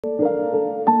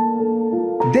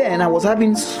Then I was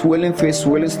having swelling face,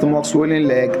 swelling stomach, swelling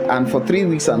leg, and for 3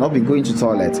 weeks I've not been going to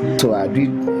toilet. So I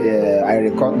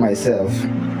record myself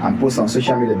and post on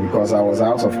social media because I was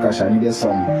out of cash. I needed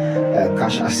some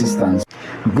cash assistance.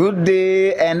 Good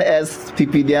day,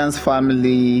 Nsppd's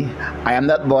family. I am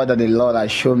that boy that the Lord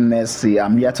has shown mercy.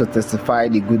 I'm here to testify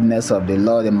the goodness of the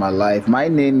Lord in my life. My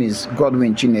name is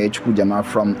Godwin Chinechukwu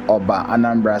from Oba,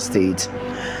 Anambra State.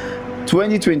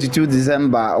 2022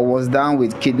 December, I was down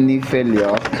with kidney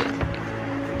failure.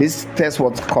 This test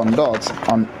was conducted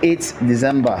on 8th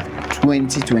December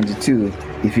 2022.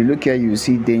 If you look here, you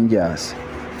see dangers.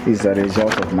 This is the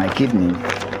result of my kidney.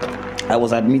 I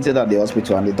was admitted at the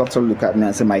hospital and the doctor looked at me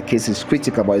and said my case is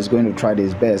critical, but he's going to try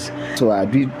his best. So I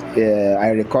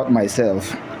record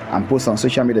myself and post on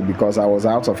social media because I was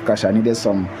out of cash. I needed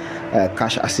some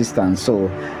cash assistance. So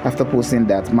after posting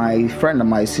that, my friend and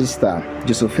my sister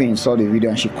Josephine saw the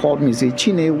video and she called me and said,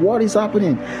 "Chine, what is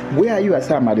happening? Where are you?" I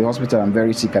said, "I'm at the hospital. I'm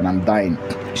very sick and I'm dying."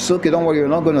 She said, "Okay, don't worry, you're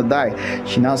not going to die."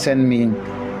 She now sent me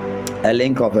a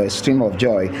link of a stream of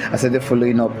joy. I started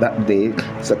following up that day,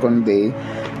 second day,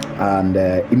 and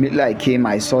immediately I came,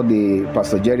 I saw the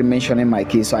Pastor Jerry mentioning my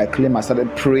case, so I claimed, I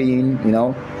started praying,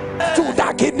 To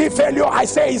that kidney failure, I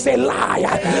say it's a lie.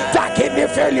 That kidney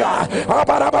failure,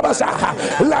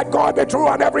 let God be true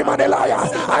and every man a liar.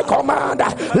 I command,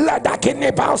 let that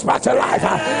kidney bounce back to life.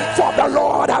 For the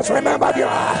Lord has remembered you.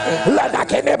 Let that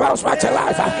kidney bounce back to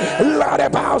life. Let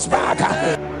it bounce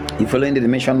back. Following the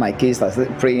mention my case, I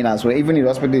started praying as well. Even in the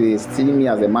hospital, they see me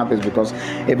as a mapist because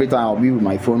every time I'll be with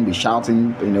my phone, be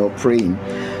shouting, praying.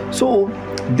 So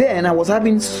then I was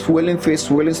having swelling face,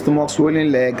 swelling stomach,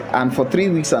 swelling leg, and for 3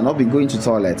 weeks I've not been going to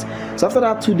toilet. So after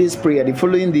that 2 days prayer, the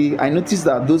following day, I noticed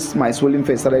that my swelling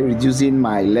face started reducing,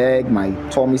 my leg, my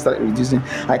tummy started reducing.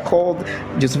 I called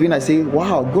Josephine, I said,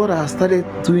 "Wow, God has started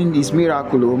doing this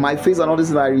miracle. My face and all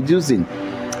this are reducing."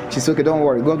 She said, "Okay, don't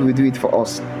worry, God will do it for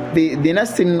us." The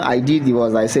next thing I did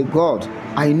was I said, "God,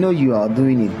 I know you are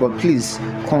doing it, but please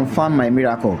confirm my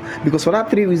miracle." Because for that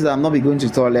 3 weeks I'm not be going to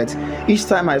toilet. Each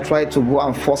time I tried to go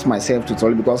and force myself to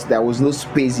toilet because there was no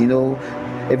space,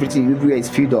 everything everywhere is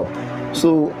filled up.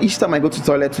 So each time I go to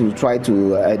toilet to try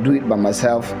to do it by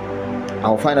myself,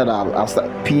 I'll find out I'll start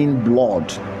peeing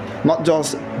blood. Not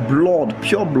just blood,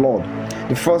 pure blood.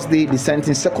 The first day, the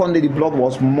sentence. Second day, the blood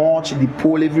was much. The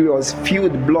pool everywhere was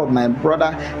filled with blood. My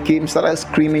brother came, started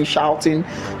screaming, shouting.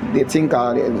 They think,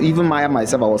 even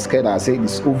myself, I was scared. I said,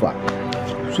 "It's over."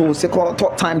 So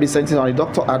third time, the sentence, and the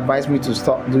doctor advised me to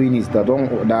stop doing it. That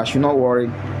I should not worry.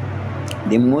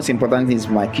 The most important thing is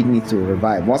my kidney to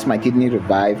revive. Once my kidney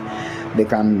revive, they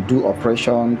can do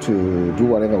operation to do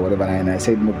whatever. And I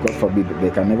said, "No, God forbid,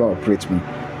 they can never operate me."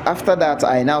 After that,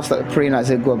 I now started praying. I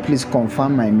said, "God, please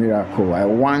confirm my miracle. I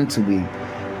want to be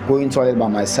going to toilet by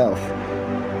myself."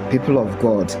 People of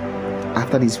God,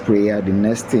 after this prayer, the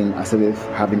next thing I started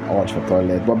having urge for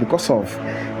toilet. But because of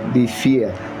the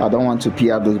fear, I don't want to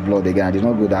pee out those blood again. I did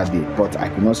not go that day, but I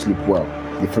could not sleep well.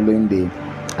 The following day,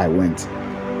 I went.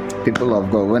 People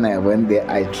of God, when I went there,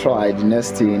 I tried. The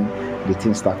next thing, the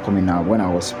things start coming out. When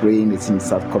I was praying, the things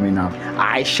start coming out.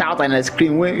 I shout and I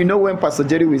scream. When Pastor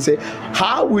Jerry will say,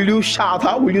 "How will you shout?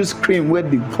 How will you scream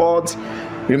when the God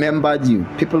remembered you?"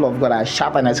 People of God, I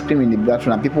shout and I scream in the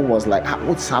bathroom, and people was like,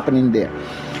 "What's happening there?"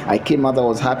 I came out, I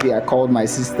was happy. I called my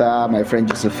sister, my friend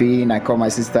Josephine. I called my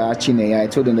sister Chine. I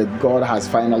told them that God has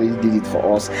finally did it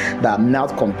for us, that I'm now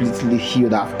completely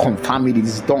healed. I've confirmed it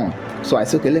is done. So I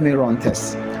said, "Okay, let me run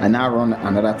tests." I now run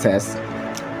another test.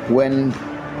 When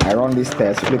I run this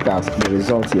test, look at the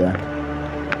result here.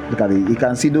 Look at it. You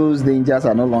can see those dangers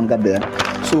are no longer there.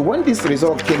 So when this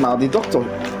result came out, the doctor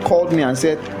called me and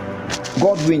said,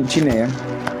 "Godwin Chine,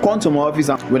 come to my office."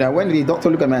 And when I went, the doctor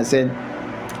looked at me and said,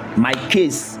 "My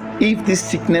case, if this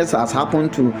sickness has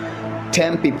happened to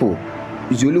 10 people,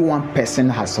 it's only one person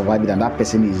has survived it, and that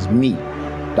person is me.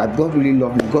 That God really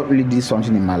loved me. God really did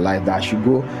something in my life, that I should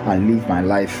go and live my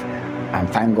life and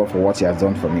thank God for what He has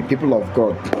done for me." People of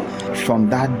God, from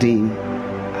that day,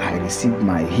 I received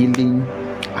my healing.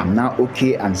 I'm now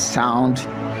okay and sound.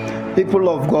 People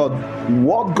of God,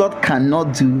 what God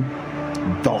cannot do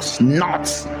does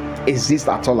not exist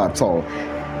at all.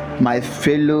 My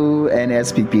fellow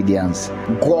Nsppdians,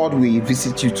 God will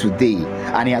visit you today,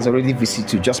 and He has already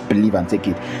visited you. Just believe and take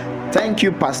it. Thank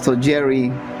you, Pastor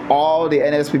Jerry, all the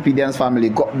Nsppdians family.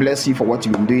 God bless you for what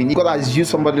you've been doing. God has used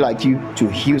somebody like you to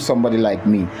heal somebody like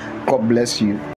me. God bless you.